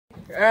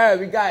Yeah,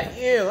 we got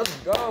you. Let's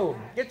go.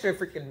 Get your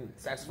freaking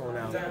saxophone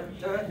out.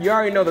 You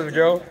already know the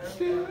drill.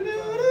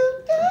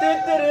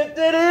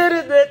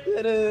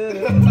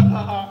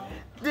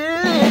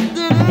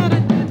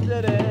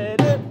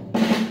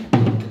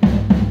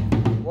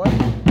 What?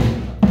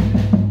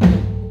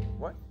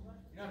 What?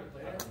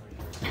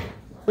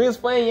 We was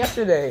playing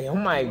yesterday. Oh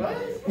my god.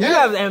 You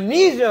have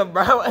amnesia,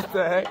 bro. What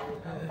the heck?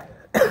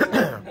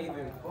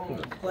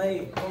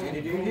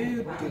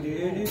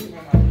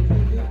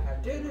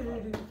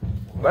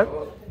 What?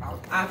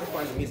 I have to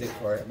find the music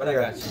for it, but I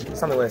got you.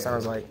 Something what it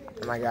sounds like,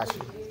 and I got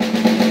you.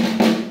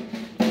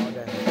 All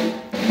day.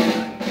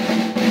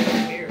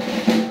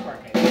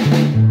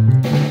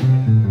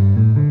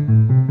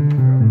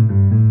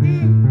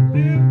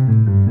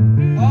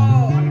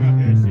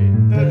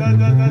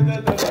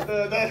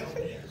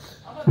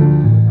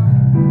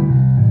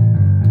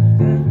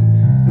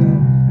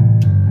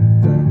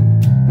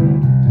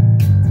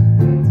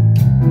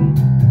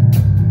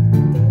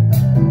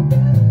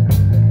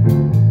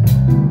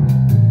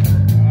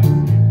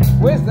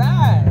 Where's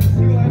that?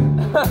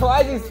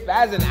 Why is he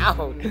spazzing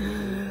out? You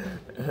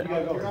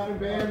gotta go.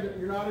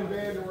 You're not in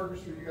band or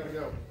orchestra, you gotta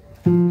go.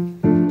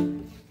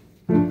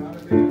 You're not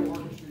in band or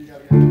orchestra, you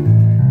gotta go.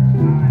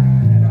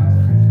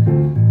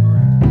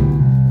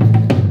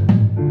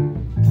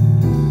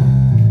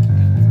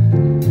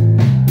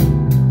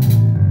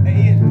 Hey,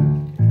 Ian.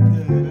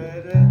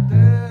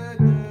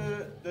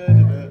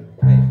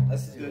 Hey,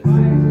 let's do this.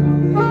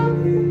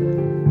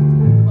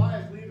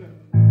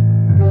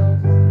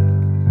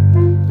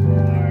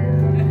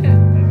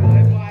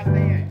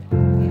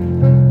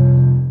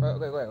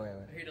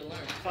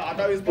 I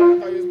thought he was playing.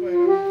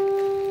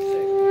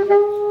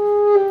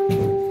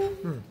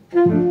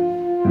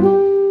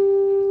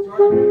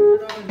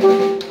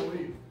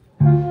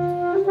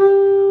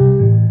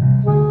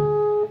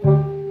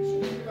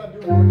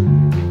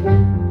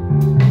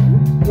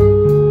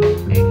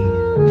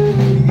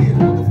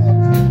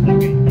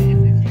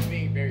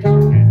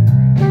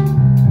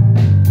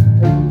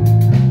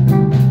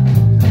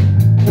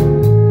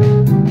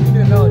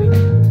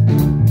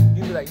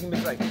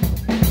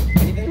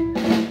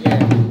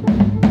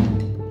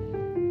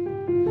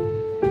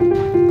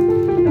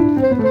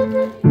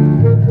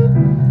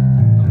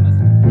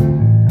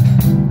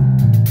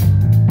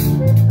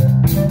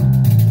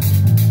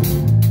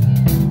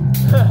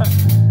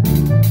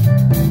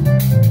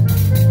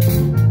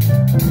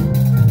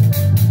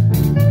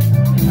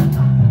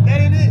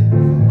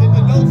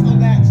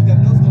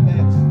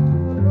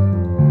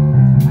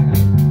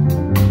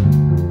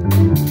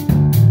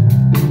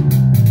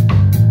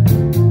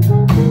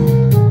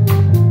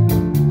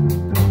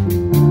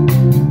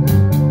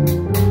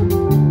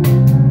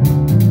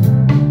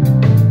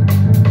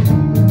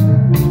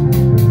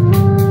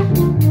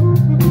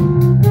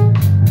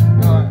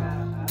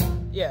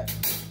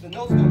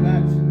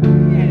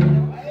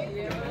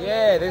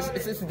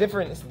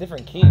 It's a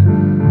different key.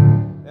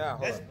 Yeah.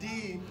 That's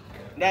D.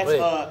 That's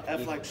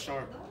F like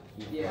sharp.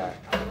 Yeah.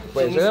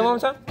 Wait, say that one more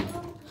time?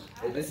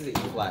 This is an E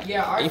flat.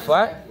 Yeah. E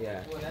flat?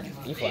 Yeah.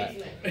 E flat.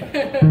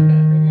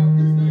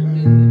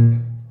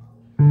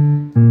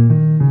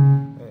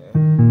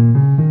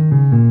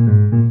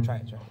 Try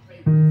it.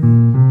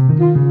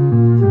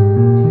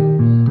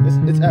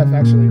 It's F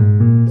actually.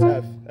 It's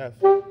F.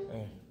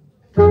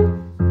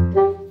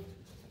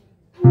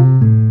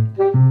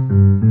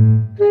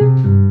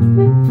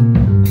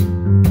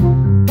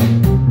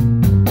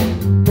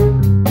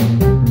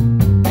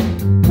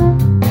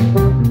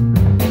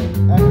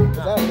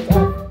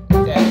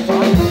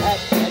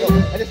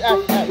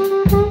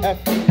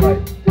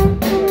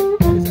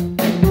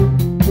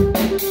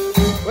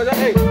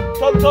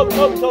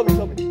 Tell me. It's like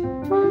something.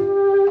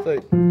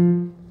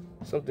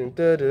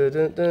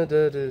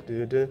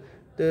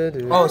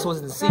 Oh, so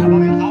it's the C. How about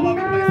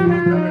we play some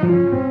more?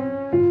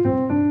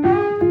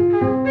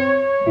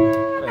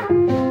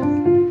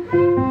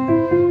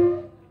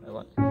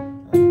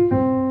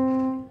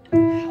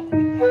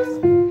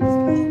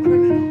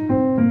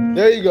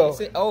 There you go.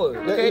 Oh,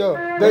 okay.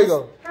 There you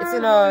go. It's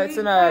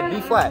in a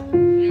B flat.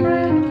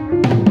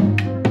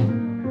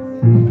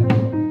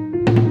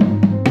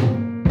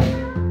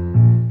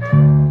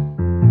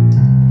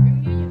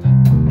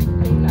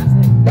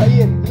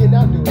 Ian,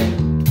 now do it.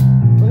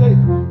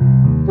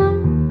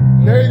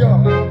 There you go.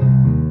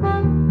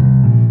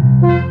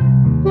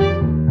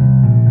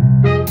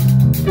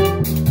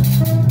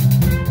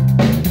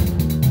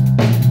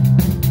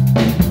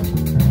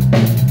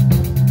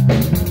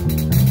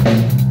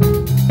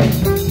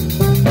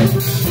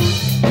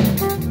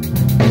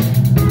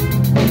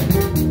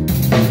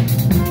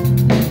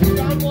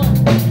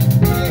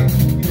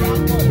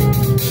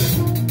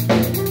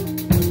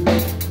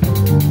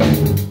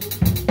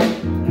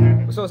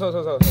 So.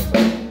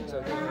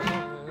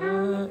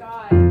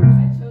 God, I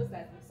chose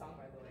that song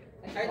by the way.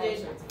 I did.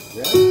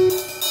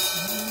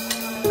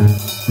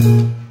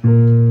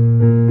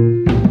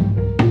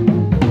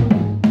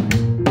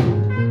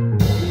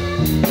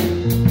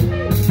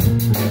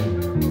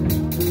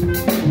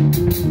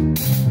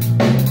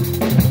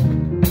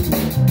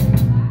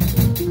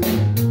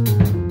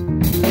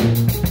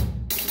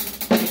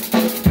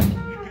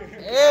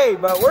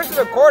 but where's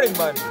the recording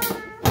button?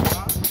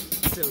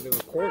 Still the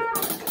recording.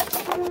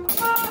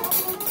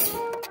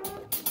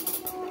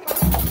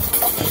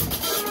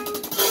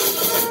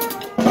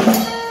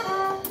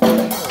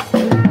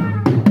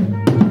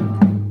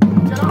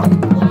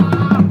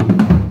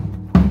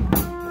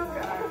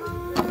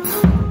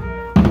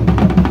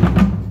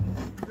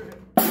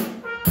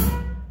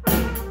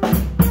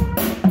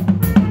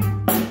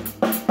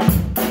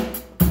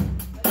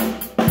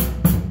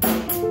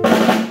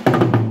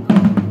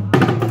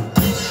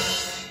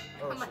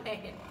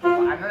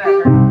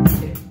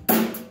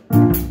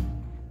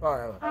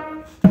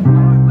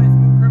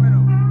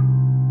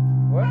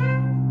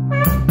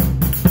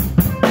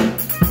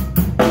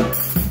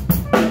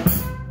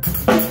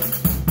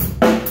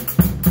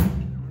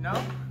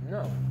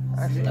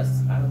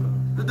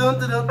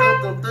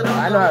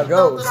 I know how it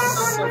goes.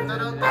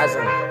 As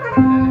in,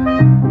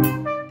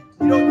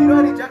 you know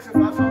any Jackson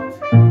 5 songs?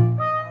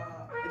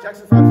 Any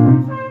Jackson 5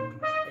 songs?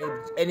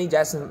 any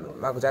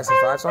Michael Jackson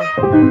 5 song?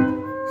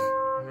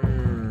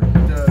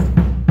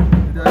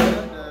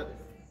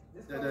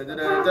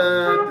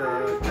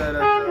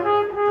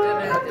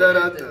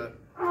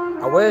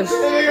 I wish.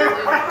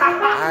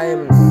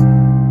 I'm.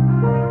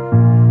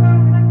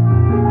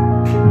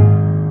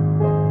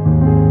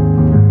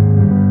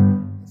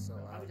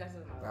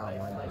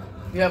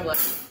 You have like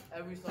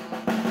every song.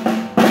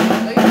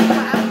 Like you know,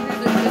 Apple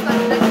Music, it's like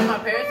connected to my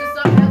parents and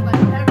stuff. It has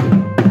like every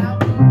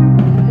album.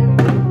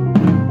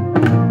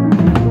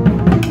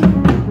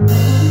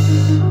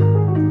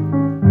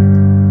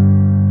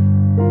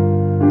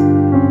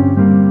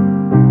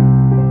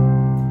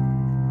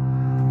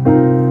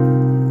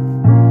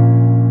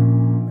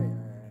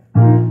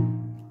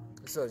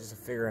 It's still just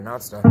figuring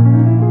out stuff.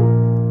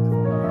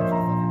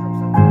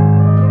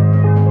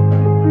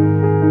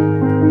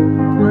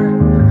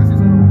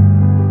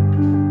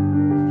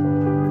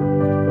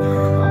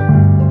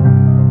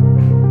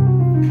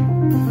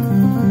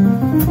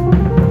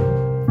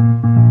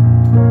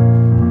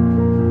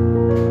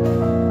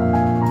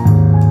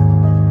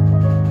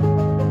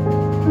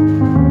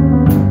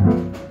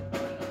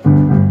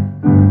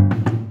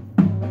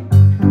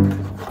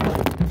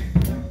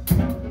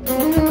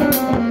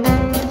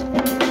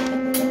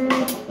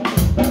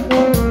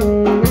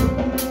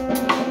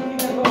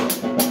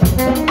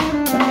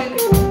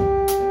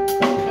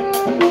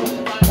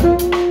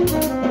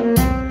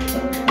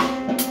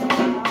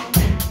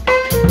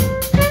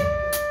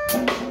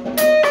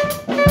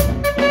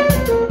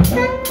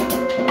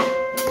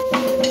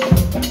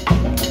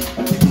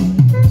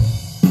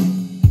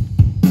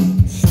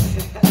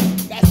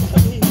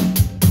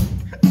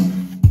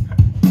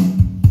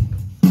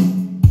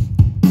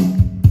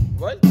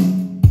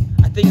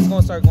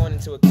 Start going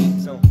into a key,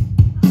 so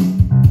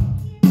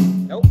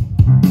nope.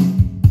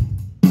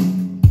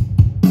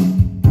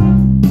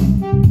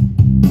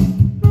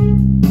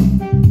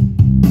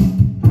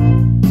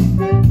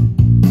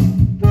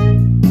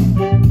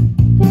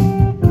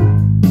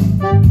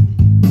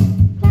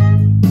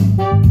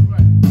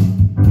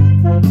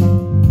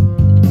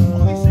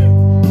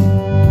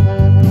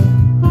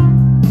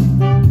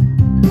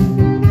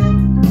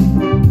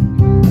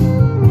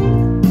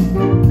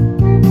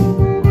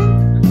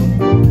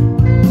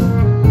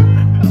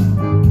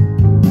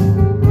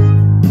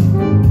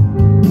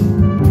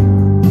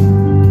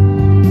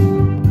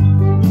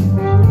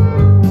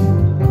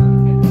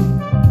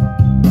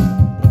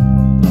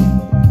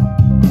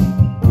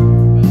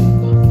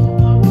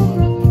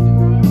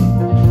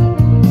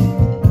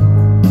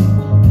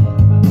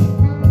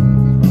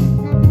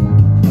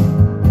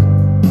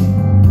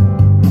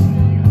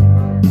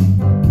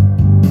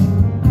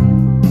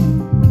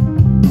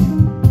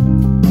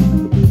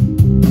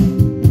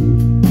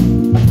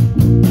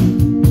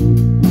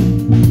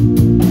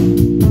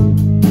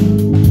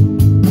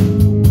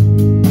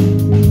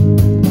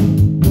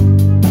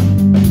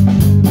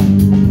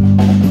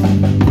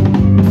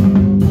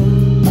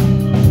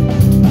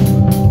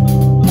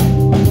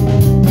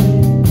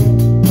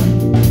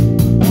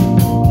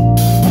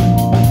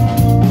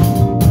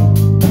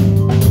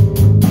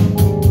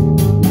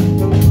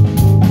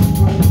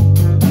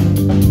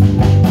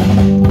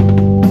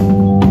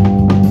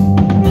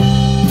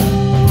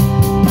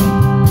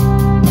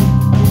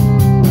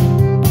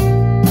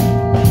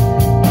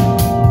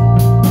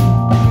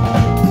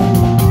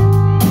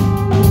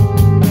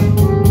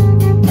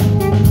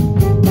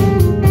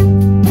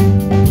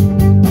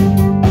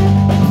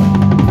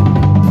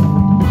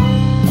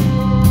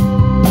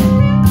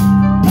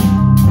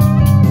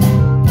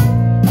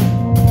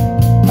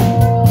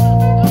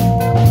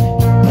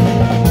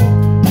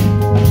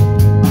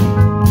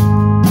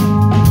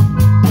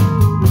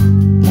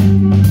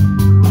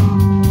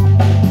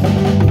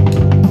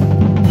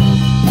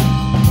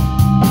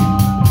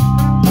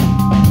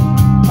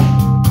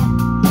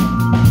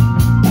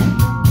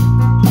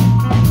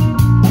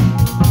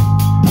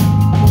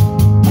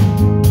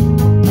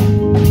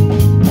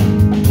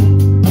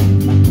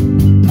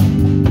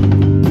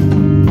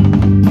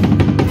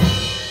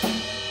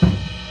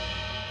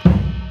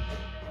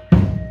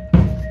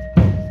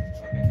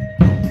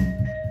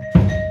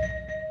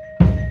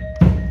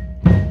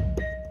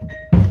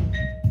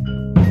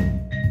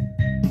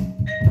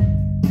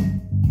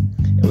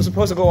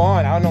 supposed to go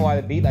on. I don't know why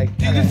the beat like.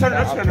 You just turn it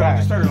off.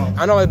 Just turn it off. I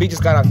don't know why the beat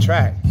just got off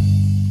track.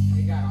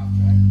 It got off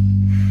track.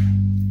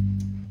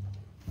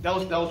 That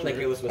was Like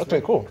Careless Whisper.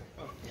 Okay, cool.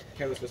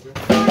 Careless Whisper.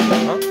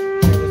 Huh?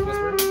 Careless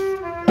Whisper.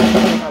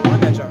 I won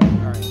that jump. All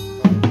right.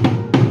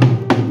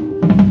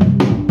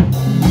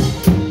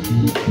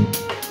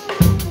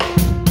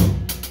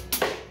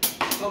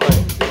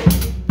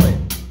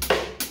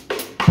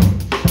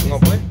 You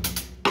gonna play?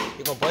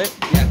 You gonna play it?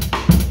 Yeah.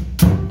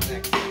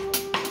 Next.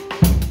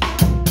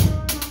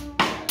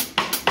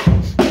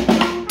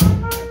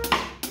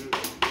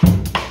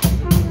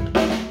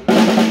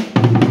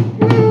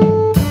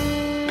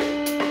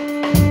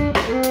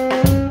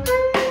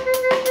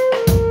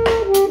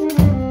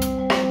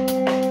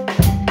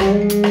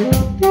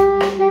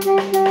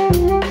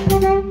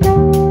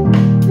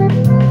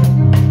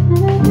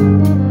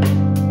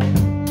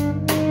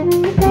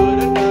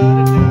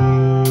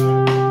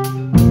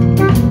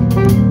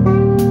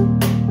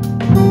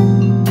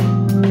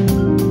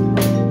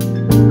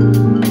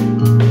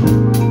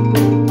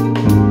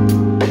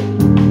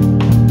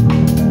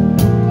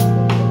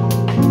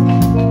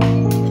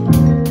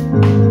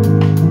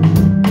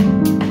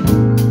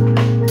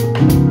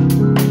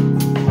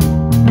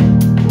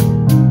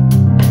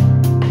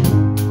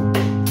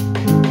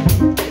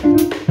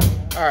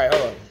 All right,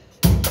 hold on.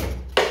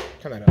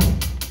 Turn that up.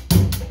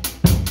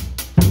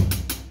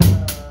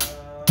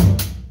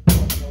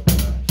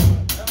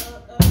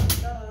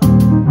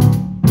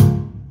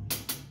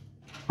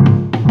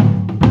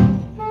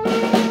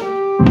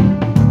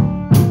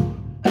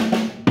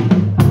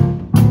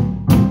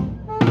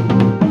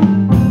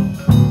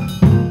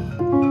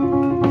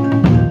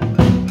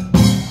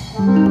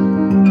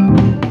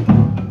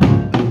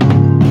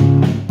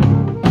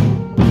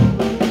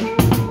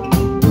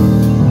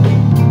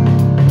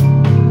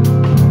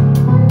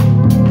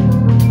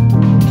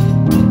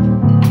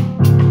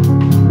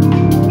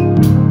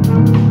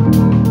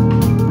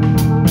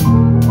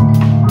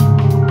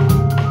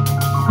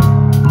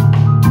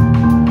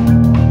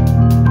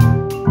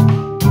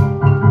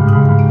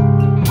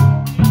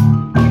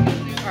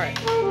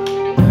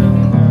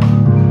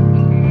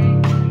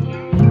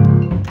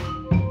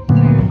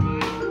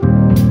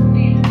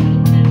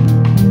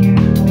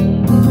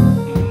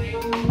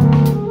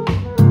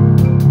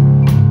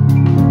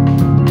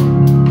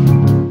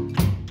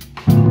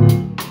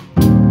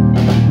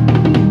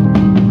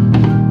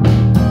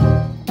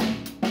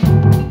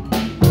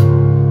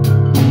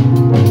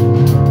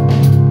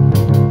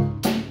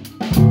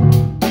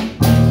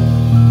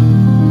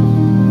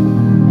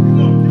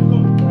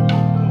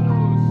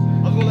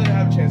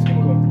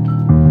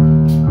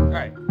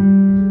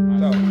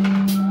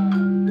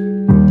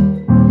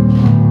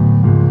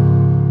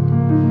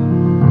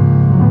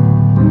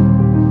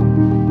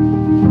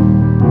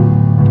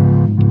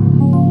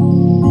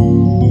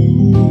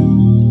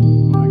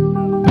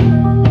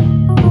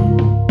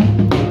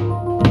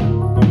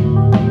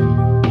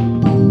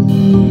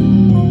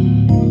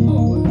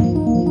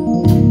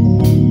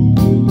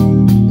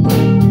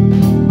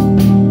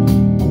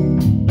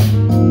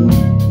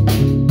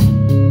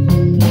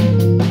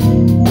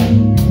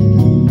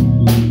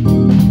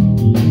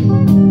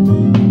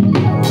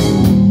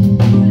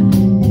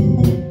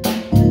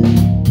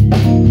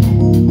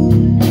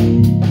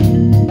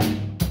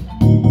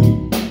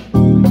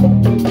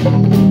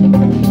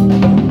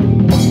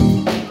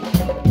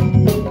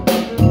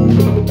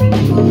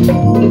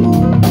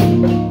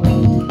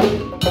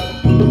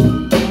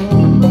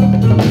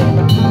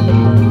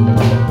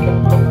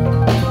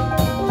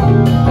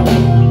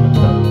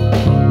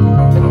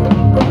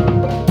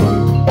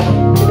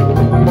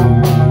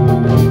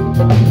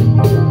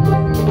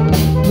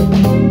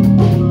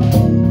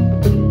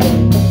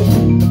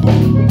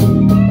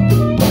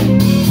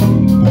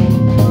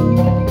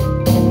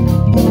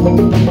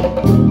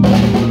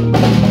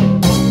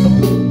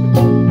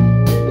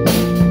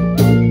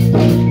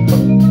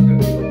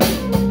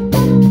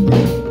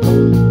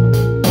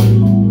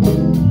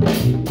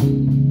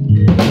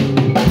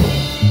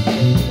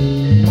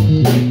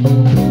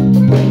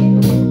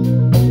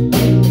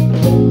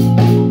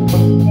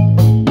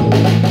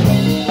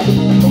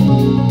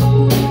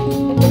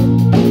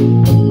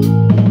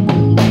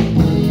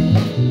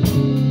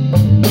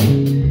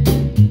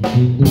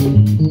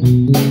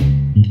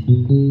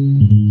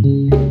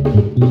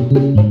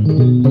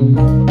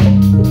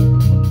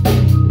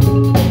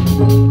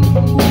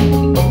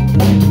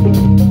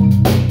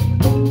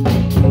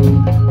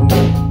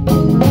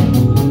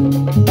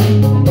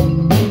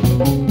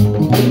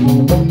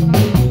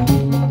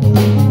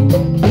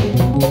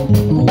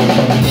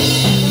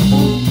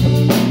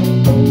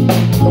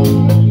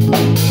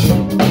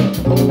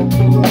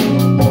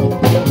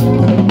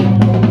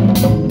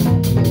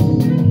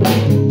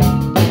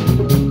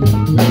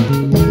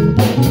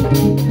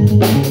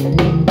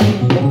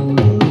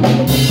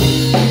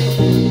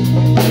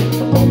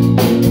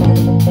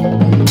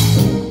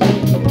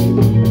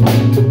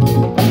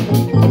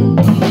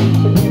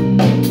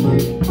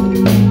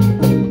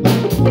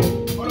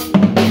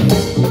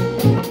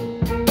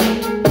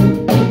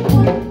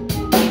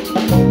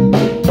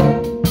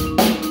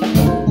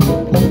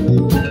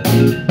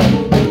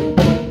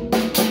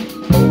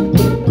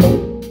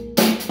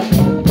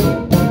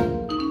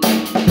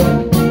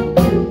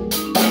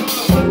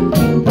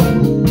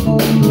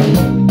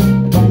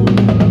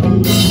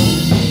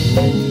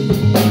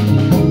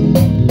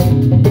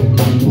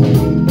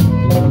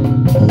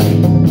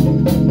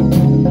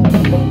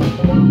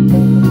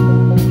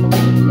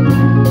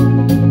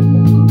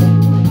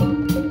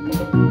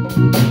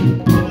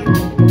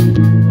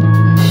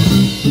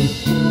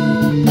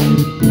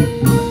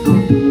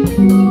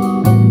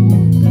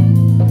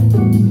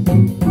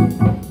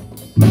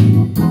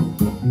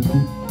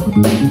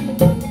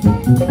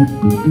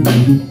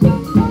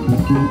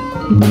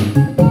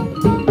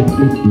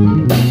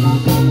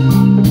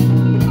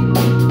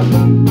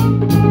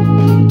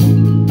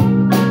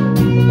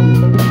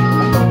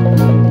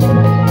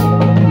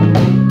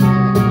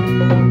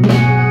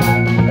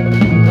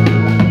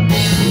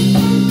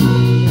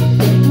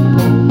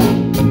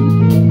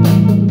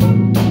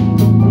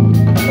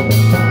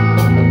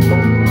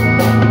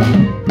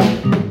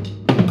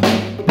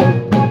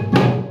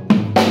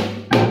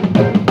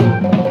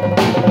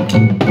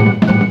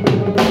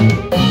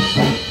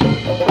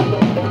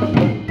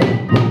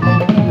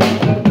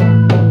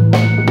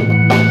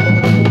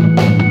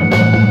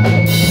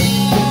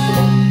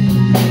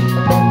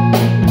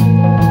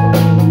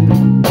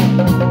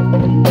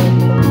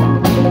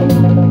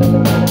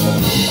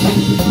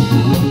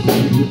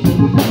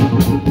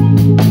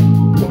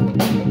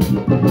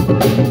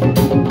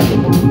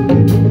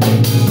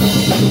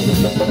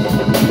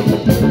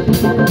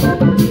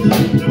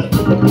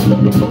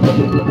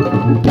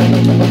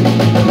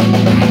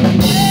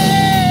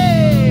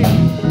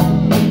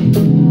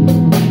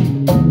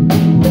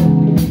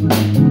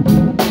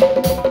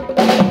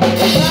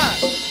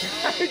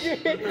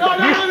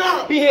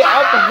 He hit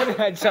up on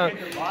that chunk.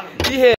 He hit.